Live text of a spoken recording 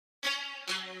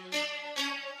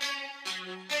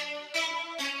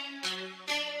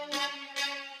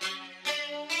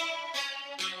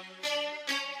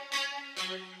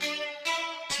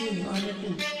Tuning on the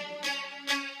beat.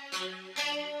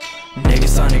 Niggas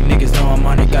Sonic, niggas know I'm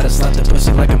on it. Gotta slap the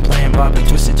pussy like I'm playing Bob and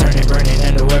twisted, turning, burning,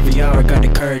 handle every hour. Got the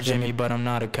courage in me, but I'm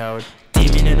not a coward.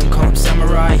 Demon in them, call him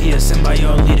Samarai. He a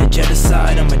symbiote, lead a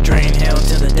genocide. I'ma drain hell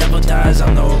till the devil dies.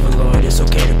 I'm the overlord, it's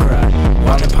okay to cry.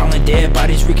 While impaling dead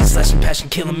bodies, reeking, slashing, passion,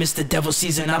 killing. It's the devil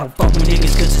season. I don't fuck with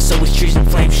niggas cause it's always treason.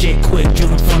 Flame shit quick,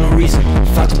 drilling for no reason.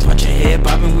 If I can punch a head,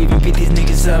 bobbing, weaving, beat these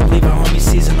niggas up. Leave a homie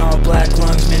season, all black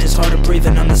lungs. Man, it's hard to breathe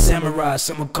and I'm the samurai.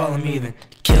 Someone call him heathen.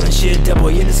 Killing shit, devil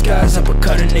in disguise.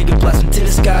 Uppercut a nigga, blast him to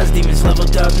the skies. Demons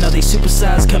leveled up, now they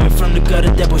supersized. Coming from the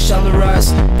gutter, devil shall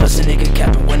arise. Bust a nigga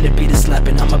capping when the beat is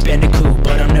slapping. I'm a bandicoot,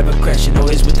 but I'm never crashing.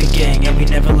 Always with the gang, and we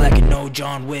never lacking. No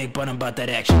John Wick, but I'm about that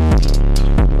action.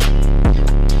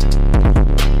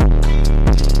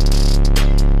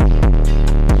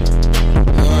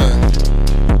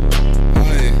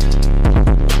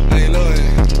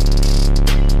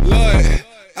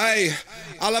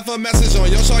 I left a message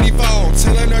on your shorty phone,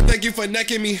 telling her thank you for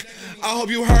necking me. I hope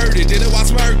you heard it, didn't watch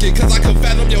smirking, cause I could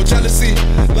fathom your jealousy.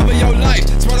 Loving your life,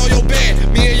 smart on your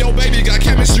bed, me and your baby got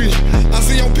chemistry. I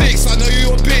see your pics, I know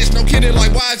you a bitch, no kidding,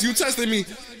 like why is you testing me?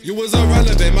 You was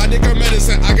irrelevant, my nigga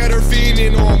medicine, I got her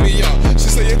fiending on me, y'all.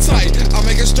 She say it tight, I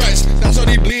make her stretch, now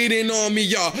shorty bleeding on me,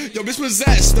 y'all. Yo, bitch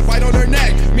possessed, the fight on her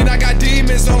neck, mean I got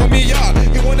demons on me, y'all.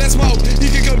 You want that smoke, you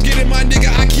can come get it, my nigga,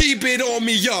 I keep it on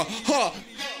me, y'all.